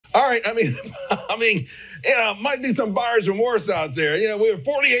All right. I mean, might be some buyer's remorse out there. We were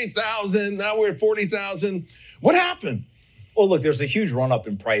 48,000. Now we're at 40,000. What happened? Well, look, there's a huge run-up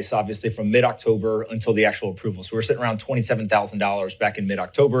in price, obviously, from mid-October until the actual approval. So we're sitting around $27,000 back in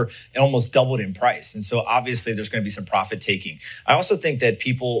mid-October and almost doubled in price. And so obviously there's going to be some profit taking. I also think that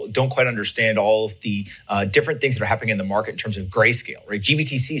people don't quite understand all of the different things that are happening in the market in terms of grayscale, right?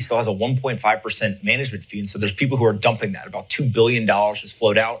 GBTC still has a 1.5% management fee. And so there's people who are dumping that. About $2 billion has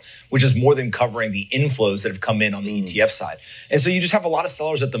flowed out, which is more than covering the inflows that have come in on the ETF side. And so you just have a lot of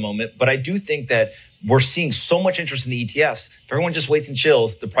sellers at the moment. But I do think that we're seeing so much interest in the ETFs. If everyone just waits and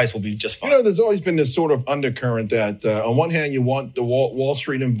chills, the price will be just fine. There's always been this sort of undercurrent that on one hand, you want the Wall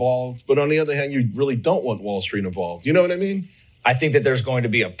Street involved, but on the other hand, you really don't want Wall Street involved. You know what I mean? I think that there's going to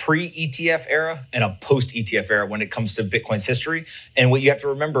be a pre-ETF era and a post-ETF era when it comes to Bitcoin's history. And what you have to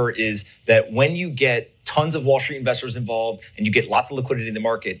remember is that when you get tons of Wall Street investors involved and you get lots of liquidity in the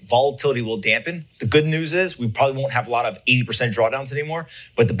market, volatility will dampen. The good news is we probably won't have a lot of 80% drawdowns anymore.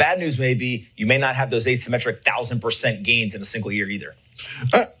 But the bad news may be you may not have those asymmetric 1,000% gains in a single year either.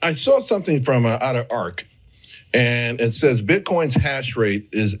 I saw something from out of ARK, and it says Bitcoin's hash rate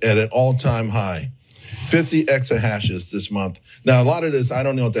is at an all-time high. 50 exahashes this month. Now, a lot of this, I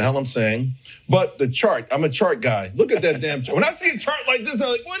don't know what the hell I'm saying, but the chart, I'm a chart guy. Look at that damn chart. When I see a chart like this, I'm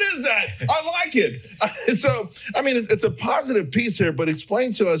like, what is that? I like it. So, I mean, it's a positive piece here, but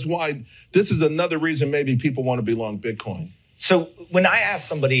explain to us why this is another reason maybe people want to be long Bitcoin. So when I ask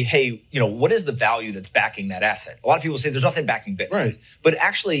somebody, hey, what is the value that's backing that asset? A lot of people say there's nothing backing Bitcoin. Right. But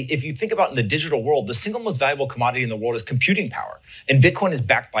actually, if you think about in the digital world, the single most valuable commodity in the world is computing power. And Bitcoin is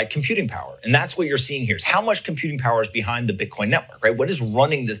backed by computing power. And that's what you're seeing here is how much computing power is behind the Bitcoin network, right? What is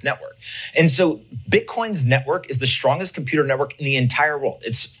running this network? And so Bitcoin's network is the strongest computer network in the entire world.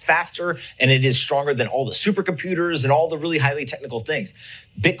 It's faster and it is stronger than all the supercomputers and all the really highly technical things.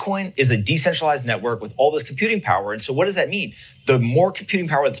 Bitcoin is a decentralized network with all this computing power. And so what does that mean? The more computing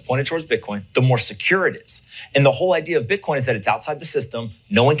power that's pointed towards Bitcoin, the more secure it is. And the whole idea of Bitcoin is that it's outside the system,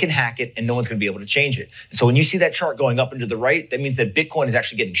 no one can hack it, and no one's going to be able to change it. And so when you see that chart going up and to the right, that means that Bitcoin is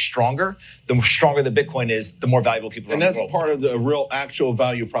actually getting stronger. The more stronger the Bitcoin is, the more valuable people are. And that's part of the real actual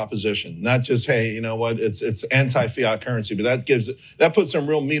value proposition, not just, hey, you know what, it's anti-fiat currency, but that puts some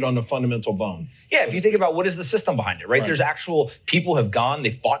real meat on the fundamental bone. Yeah, if you think about what is the system behind it, right? There's actual people have gone,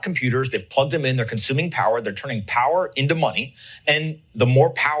 they've bought computers, they've plugged them in, they're consuming power, they're turning power into money. And the more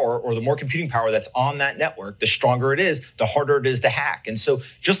power or the more computing power that's on that network, the stronger it is, the harder it is to hack. And so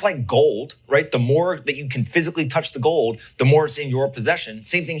just like gold, right? The more that you can physically touch the gold, the more it's in your possession.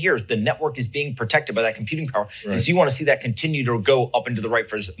 Same thing here is the network is being protected by that computing power. Right. And so you want to see that continue to go up and to the right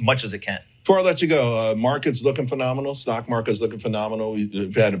for as much as it can. Before I let you go, market's looking phenomenal. Stock market's looking phenomenal.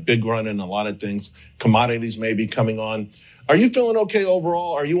 We've had a big run in a lot of things. Commodities may be coming on. Are you feeling okay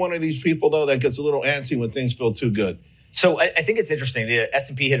overall? Are you one of these people, though, that gets a little antsy when things feel too good? So I think it's interesting. The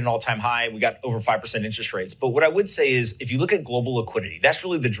S&P hit an all-time high. We got over 5% interest rates. But what I would say is if you look at global liquidity, that's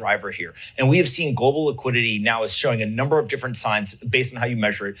really the driver here. And we have seen global liquidity now is showing a number of different signs based on how you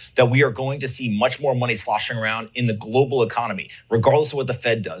measure it, that we are going to see much more money sloshing around in the global economy, regardless of what the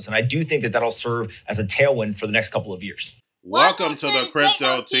Fed does. And I do think that that'll serve as a tailwind for the next couple of years. Welcome to the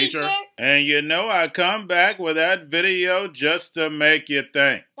Crypto Teacher. And I come back with that video just to make you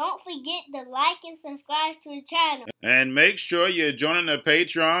think. Don't forget to like and subscribe to the channel. And make sure you're joining the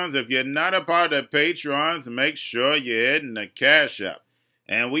Patrons. If you're not a part of the Patrons, make sure you're hitting the Cash App.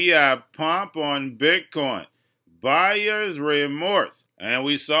 And we have pump on Bitcoin. Buyer's remorse. And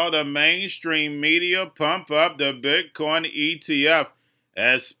we saw the mainstream media pump up the Bitcoin ETF,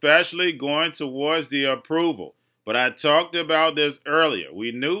 especially going towards the approval. But I talked about this earlier.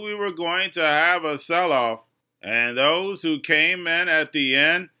 We knew we were going to have a sell-off. And those who came in at the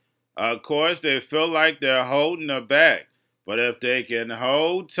end, of course, they feel like they're holding the bag. But if they can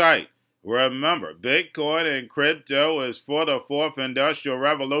hold tight, remember, Bitcoin and crypto is for the fourth industrial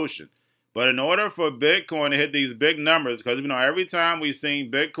revolution. But in order for Bitcoin to hit these big numbers, because every time we've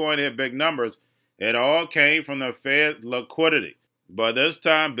seen Bitcoin hit big numbers, it all came from the Fed liquidity. But this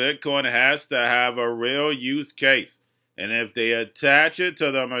time, Bitcoin has to have a real use case. And if they attach it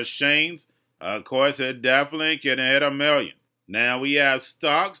to the machines, of course, it definitely can hit 1 million. Now, we have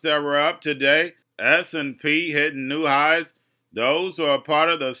stocks that were up today. S&P hitting new highs. Those who are part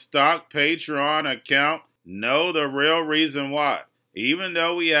of the Stock Patreon account know the real reason why. Even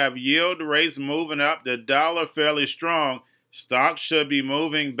though we have yield rates moving up, the dollar fairly strong, stocks should be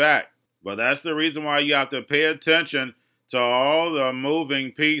moving back. But that's the reason why you have to pay attention to all the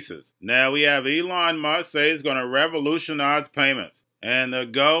moving pieces. Now we have Elon Musk say he's going to revolutionize payments. And the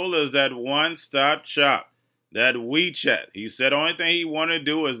goal is that one-stop shop. that WeChat. He said the only thing he wanted to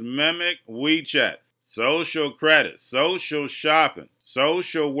do is mimic WeChat. Social credit, social shopping,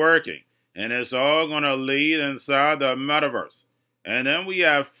 social working. And it's all going to lead inside the metaverse. And then we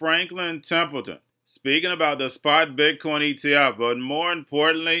have Franklin Templeton speaking about the spot Bitcoin ETF, but more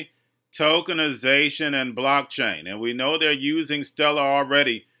importantly, tokenization and blockchain. And we know they're using Stellar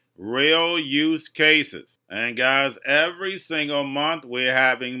already, real use cases. And guys, every single month we're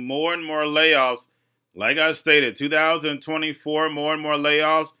having more and more layoffs. Like I stated, 2024, more and more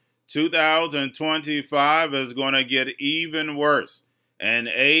layoffs. 2025 is going to get even worse. And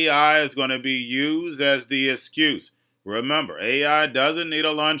AI is going to be used as the excuse. Remember, AI doesn't need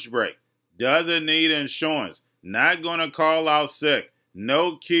a lunch break, doesn't need insurance, not going to call out sick,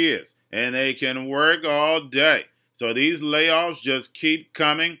 no kids, and they can work all day. So these layoffs just keep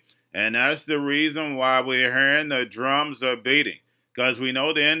coming, and that's the reason why we're hearing the drums are beating. Because we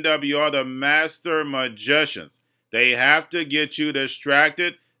know the NW are the master magicians. They have to get you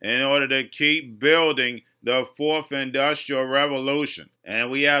distracted in order to keep building the fourth industrial revolution.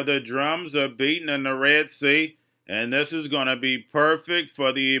 And we have the drums are beating in the Red Sea, and this is going to be perfect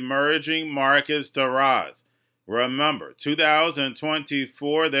for the emerging markets to rise. Remember,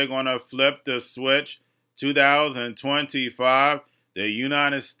 2024, they're going to flip the switch. 2025, the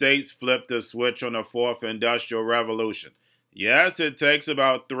United States flipped the switch on the fourth industrial revolution. Yes, it takes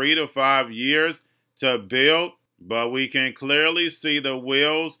about 3 to 5 years to build, but we can clearly see the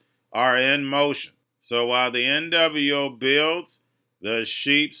wheels are in motion. So while the NWO builds, the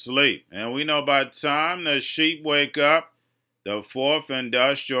sheep sleep. And we know by the time the sheep wake up, the fourth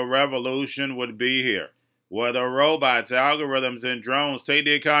industrial revolution would be here, where the robots, algorithms, and drones take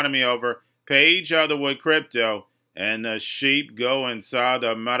the economy over, pay each other with crypto, and the sheep go inside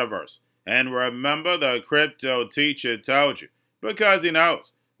the metaverse. And remember, the crypto teacher told you, because he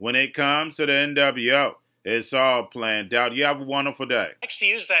knows when it comes to the NWO, it's all planned out. You have a wonderful day. Next to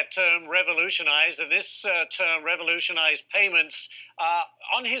use that term revolutionize, and this term revolutionize payments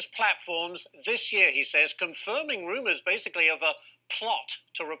on his platforms this year, he says, confirming rumors basically of a plot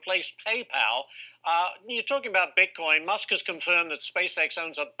to replace PayPal. You're talking about Bitcoin. Musk has confirmed that SpaceX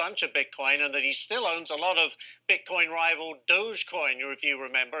owns a bunch of Bitcoin and that he still owns a lot of Bitcoin rival Dogecoin, if you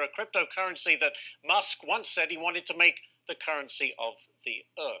remember, a cryptocurrency that Musk once said he wanted to make the currency of the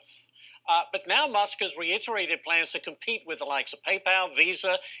earth. But now Musk has reiterated plans to compete with the likes of PayPal,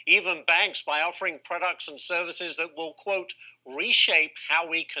 Visa, even banks by offering products and services that will, quote, reshape how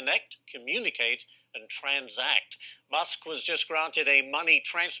we connect, communicate, and transact. Musk was just granted a money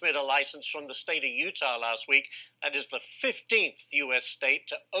transmitter license from the state of Utah last week. That is the 15th U.S. state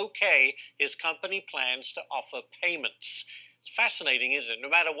to okay his company plans to offer payments. It's fascinating, isn't it? No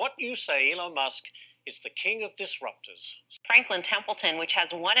matter what you say, Elon Musk is the king of disruptors. Franklin Templeton, which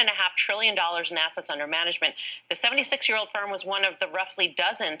has $1.5 trillion in assets under management. The 76-year-old firm was one of the roughly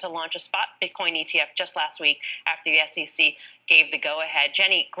dozen to launch a spot Bitcoin ETF just last week after the SEC gave the go-ahead.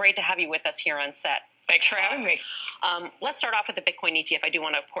 Jenny, great to have you with us here on set. Thanks for having me. Let's start off with the Bitcoin ETF. I do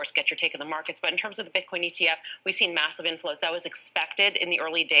want to, of course, get your take on the markets. But in terms of the Bitcoin ETF, we've seen massive inflows. That was expected in the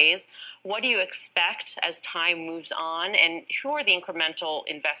early days. What do you expect as time moves on? And who are the incremental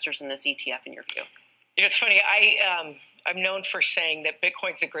investors in this ETF, in your view? You know, it's funny. I'm known for saying that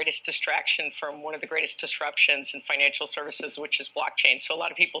Bitcoin's the greatest distraction from one of the greatest disruptions in financial services, which is blockchain. So a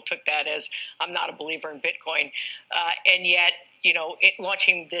lot of people took that as I'm not a believer in Bitcoin. And yet, you know,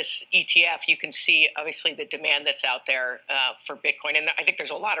 launching this ETF, you can see obviously the demand that's out there for Bitcoin. And I think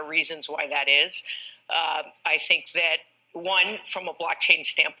there's a lot of reasons why that is. I think that one, from a blockchain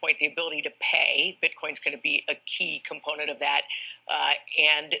standpoint, the ability to pay, Bitcoin's going to be a key component of that.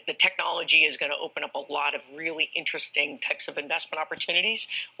 And the technology is going to open up a lot of really interesting types of investment opportunities.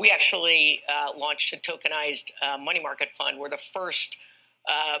 We actually launched a tokenized money market fund. We're the first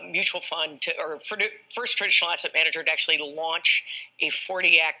mutual fund first traditional asset manager to actually launch a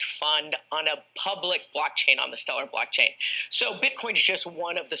 40 Act fund on a public blockchain, on the Stellar blockchain. So Bitcoin is just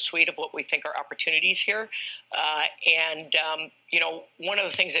one of the suite of what we think are opportunities here. You know, one of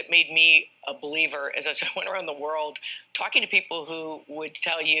the things that made me a believer is as I went around the world talking to people who would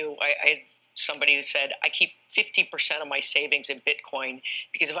tell you, I had somebody who said, I keep 50% of my savings in Bitcoin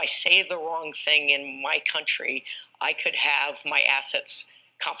because if I say the wrong thing in my country, I could have my assets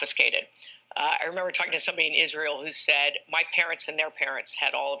confiscated. I remember talking to somebody in Israel who said, my parents and their parents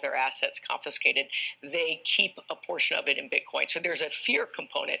had all of their assets confiscated. They keep a portion of it in Bitcoin. So there's a fear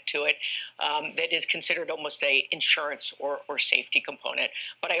component to it that is considered almost a insurance or safety component.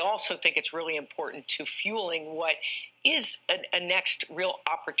 But I also think it's really important to fueling what is a next real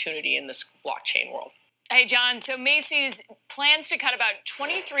opportunity in this blockchain world. Hey, John, so Macy's plans to cut about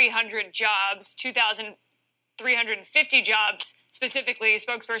 2,300 jobs, 2,000 350 jobs specifically.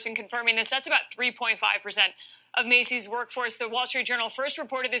 Spokesperson confirming this. That's about 3.5% of Macy's workforce. The Wall Street Journal first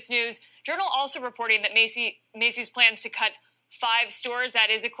reported this news. Journal also reporting that Macy's plans to cut 5 stores. That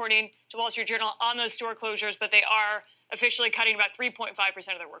is according to Wall Street Journal on those store closures, but they are officially cutting about 3.5%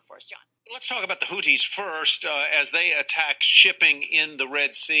 of their workforce, John. Let's talk about the Houthis first, as they attack shipping in the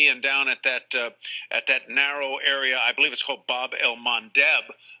Red Sea and down at that narrow area. I believe it's called Bab el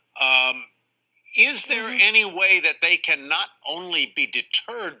Mandeb. Is there any way that they can not only be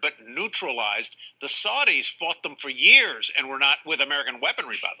deterred but neutralized? The Saudis fought them for years and were not, with American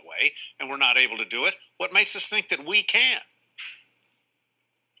weaponry, by the way, and were not able to do it. What makes us think that we can?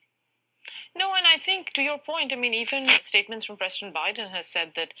 No, and I think to your point, I mean, even statements from President Biden has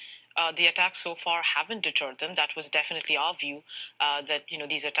said that the attacks so far haven't deterred them. That was definitely our view, that,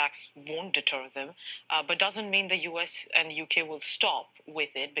 these attacks won't deter them, but doesn't mean the US and UK will stop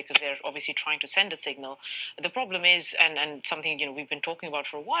with it, because they're obviously trying to send a signal. The problem is, and something, we've been talking about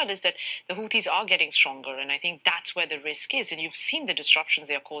for a while, is that the Houthis are getting stronger, and I think that's where the risk is. And you've seen the disruptions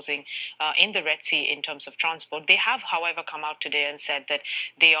they are causing in the Red Sea in terms of transport. They have, however, come out today and said that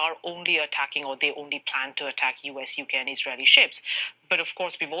they are only attacking, or they only plan to attack US, UK, and Israeli ships. But of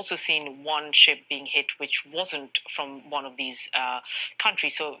course, we've also seen one ship being hit, which wasn't from one of these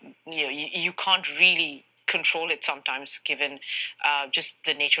countries. So, you can't really control it sometimes, given just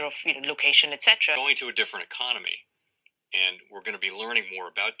the nature of location, etc. Going to a different economy, and we're going to be learning more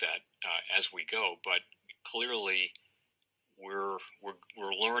about that as we go. But clearly, we're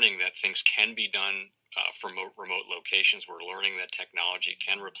learning that things can be done from remote locations. We're learning that technology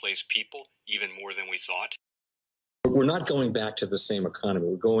can replace people even more than we thought. We're not going back to the same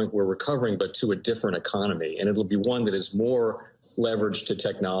economy. We're recovering, but to a different economy, and it'll be one that is more leveraged to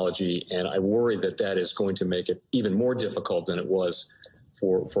technology. And I worry that that is going to make it even more difficult than it was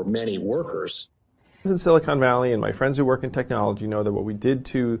for many workers. In Silicon Valley, and my friends who work in technology know that what we did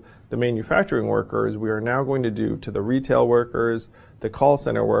to the manufacturing workers, we are now going to do to the retail workers, the call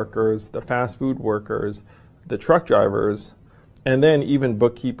center workers, the fast food workers, the truck drivers, and then even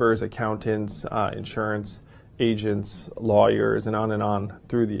bookkeepers, accountants, insurance agents, lawyers, and on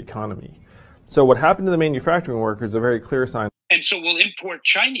through the economy. So what happened to the manufacturing workers is a very clear sign. And so we'll import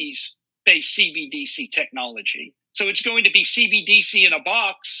Chinese-based CBDC technology. So it's going to be CBDC in a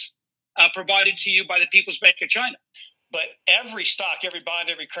box provided to you by the People's Bank of China. But every stock, every bond,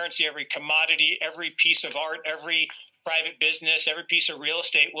 every currency, every commodity, every piece of art, every private business, every piece of real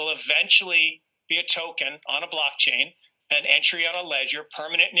estate will eventually be a token on a blockchain, an entry on a ledger,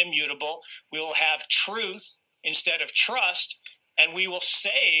 permanent and immutable. We will have truth instead of trust, and we will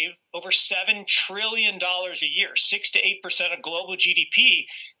save over $7 trillion a year. 6 to 8% of global GDP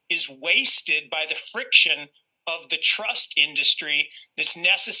is wasted by the friction of the trust industry that's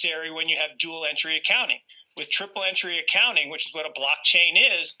necessary when you have dual entry accounting. With triple entry accounting, which is what a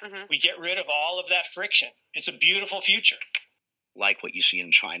blockchain is, we get rid of all of that friction. It's a beautiful future. Like what you see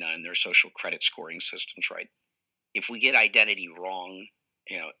in China and their social credit scoring systems, right? If we get identity wrong,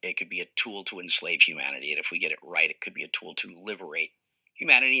 it could be a tool to enslave humanity. And if we get it right, it could be a tool to liberate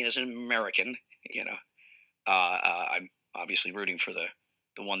humanity. And as an American, I'm obviously rooting for the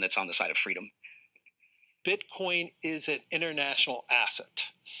one that's on the side of freedom. Bitcoin is an international asset.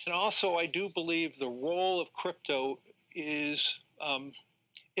 And also, I do believe the role of crypto is,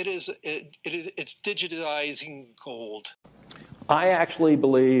 it's digitizing gold. I actually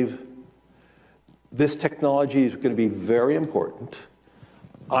believe this technology is going to be very important.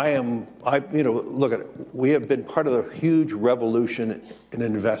 Look at it. We have been part of a huge revolution in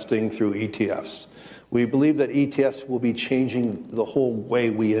investing through ETFs. We believe that ETFs will be changing the whole way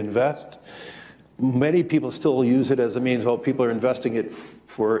we invest. Many people still use it as a means, people are investing it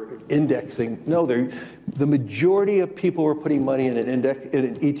for indexing. No, the majority of people who are putting money in in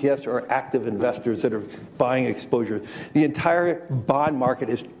ETFs are active investors that are buying exposure. The entire bond market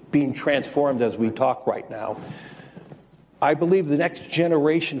is being transformed as we talk right now. I believe the next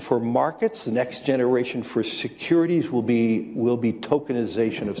generation for markets, the next generation for securities will be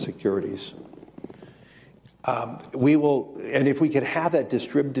tokenization of securities. And if we could have that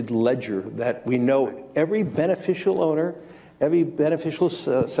distributed ledger that we know every beneficial owner, every beneficial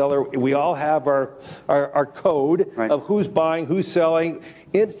seller, we all have our code of who's buying, who's selling,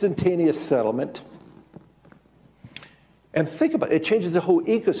 instantaneous settlement. And think about it, it changes the whole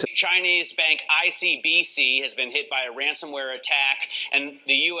ecosystem. Chinese bank ICBC has been hit by a ransomware attack, and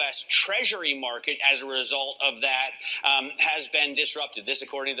the U.S. Treasury market, as a result of that, has been disrupted. This,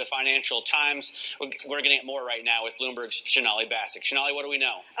 according to the Financial Times. We're getting at more right now with Bloomberg's Shonali Bassick. Shonali, what do we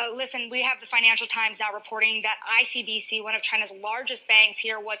know? Listen, we have the Financial Times now reporting that ICBC, one of China's largest banks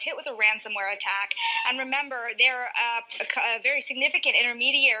here, was hit with a ransomware attack. And remember, they're a very significant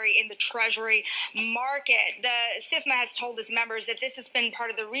intermediary in the Treasury market. The SIFMA has told its members that this has been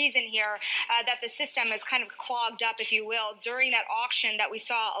part of the reason here that the system is kind of clogged up, if you will, during that auction that we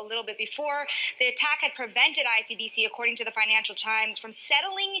saw a little bit before. The attack had prevented ICBC, according to the Financial Times, from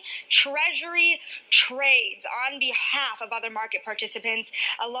settling Treasury trades on behalf of other market participants.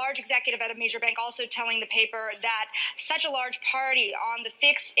 A large executive at a major bank also telling the paper that such a large party on the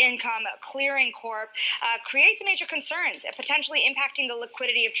fixed income clearing corp creates major concerns, potentially impacting the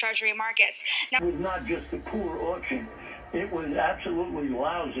liquidity of Treasury markets. Now, it was not just a poor auction. It was absolutely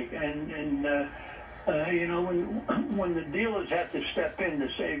lousy, and you know, when the dealers have to step in to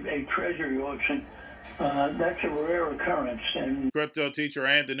save a Treasury auction, that's a rare occurrence. And Cryptoteacher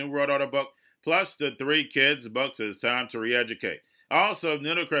and the New World Order book, plus the 3 kids books. It's time to re-educate. Also,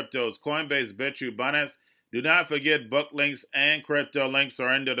 new to cryptos, Coinbase, Bitrue, Binance. Do not forget book links and crypto links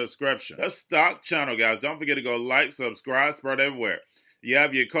are in the description. The stock channel, guys. Don't forget to go like, subscribe, spread everywhere. You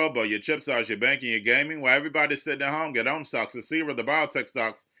have your Kobo, your chip stocks, your banking, your gaming. While everybody's sitting at home, get on stocks, the Seaver, the biotech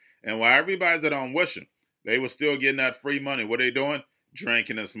stocks. And while everybody's at home wishing, they were still getting that free money. What are they doing?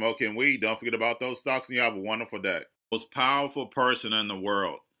 Drinking and smoking weed. Don't forget about those stocks, and you have a wonderful day. The most powerful person in the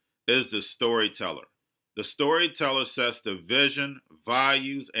world is the storyteller. The storyteller sets the vision,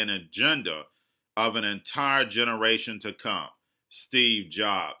 values, and agenda of an entire generation to come. Steve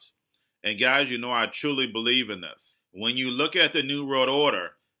Jobs. And guys, you know I truly believe in this. When you look at the New World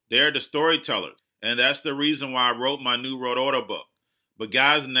Order, they're the storytellers. And that's the reason why I wrote my New World Order book. But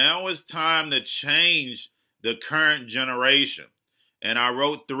guys, now it's time to change the current generation. And I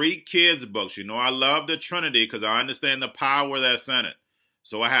wrote 3 kids books. You know I love the Trinity because I understand the power that's in it.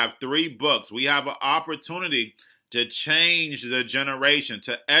 So I have 3 books. We have an opportunity to change the generation,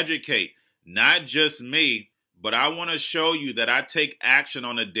 to educate, not just me, but I want to show you that I take action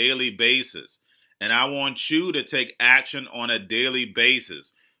on a daily basis. And I want you to take action on a daily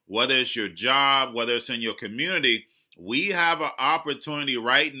basis. Whether it's your job, whether it's in your community, we have an opportunity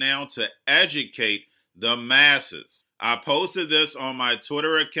right now to educate the masses. I posted this on my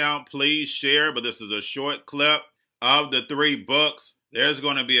Twitter account. Please share, but this is a short clip of the 3 books. There's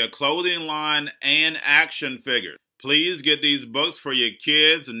going to be a clothing line and action figures. Please get these books for your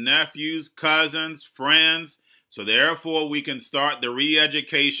kids, nephews, cousins, friends, so therefore we can start the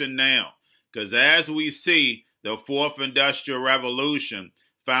re-education now. Because as we see, the 4th Industrial Revolution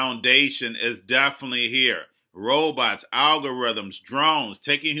foundation is definitely here. Robots, algorithms, drones,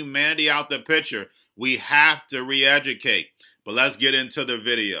 taking humanity out the picture. We have to re-educate. But let's get into the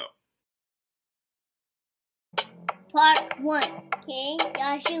video. Part 1. King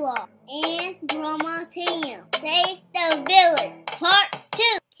Joshua and Grandma Tam save the village. Part 2.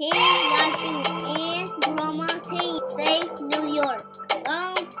 King Joshua and Grandma Tam save New York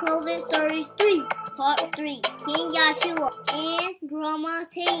from COVID-33. Part 3. King Joshua and Grandma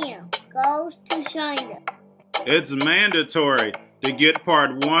Tam goes to China. It's mandatory to get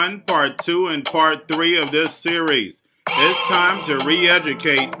part 1, part 2, and part 3 of this series. It's time to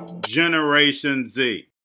re-educate Generation Z.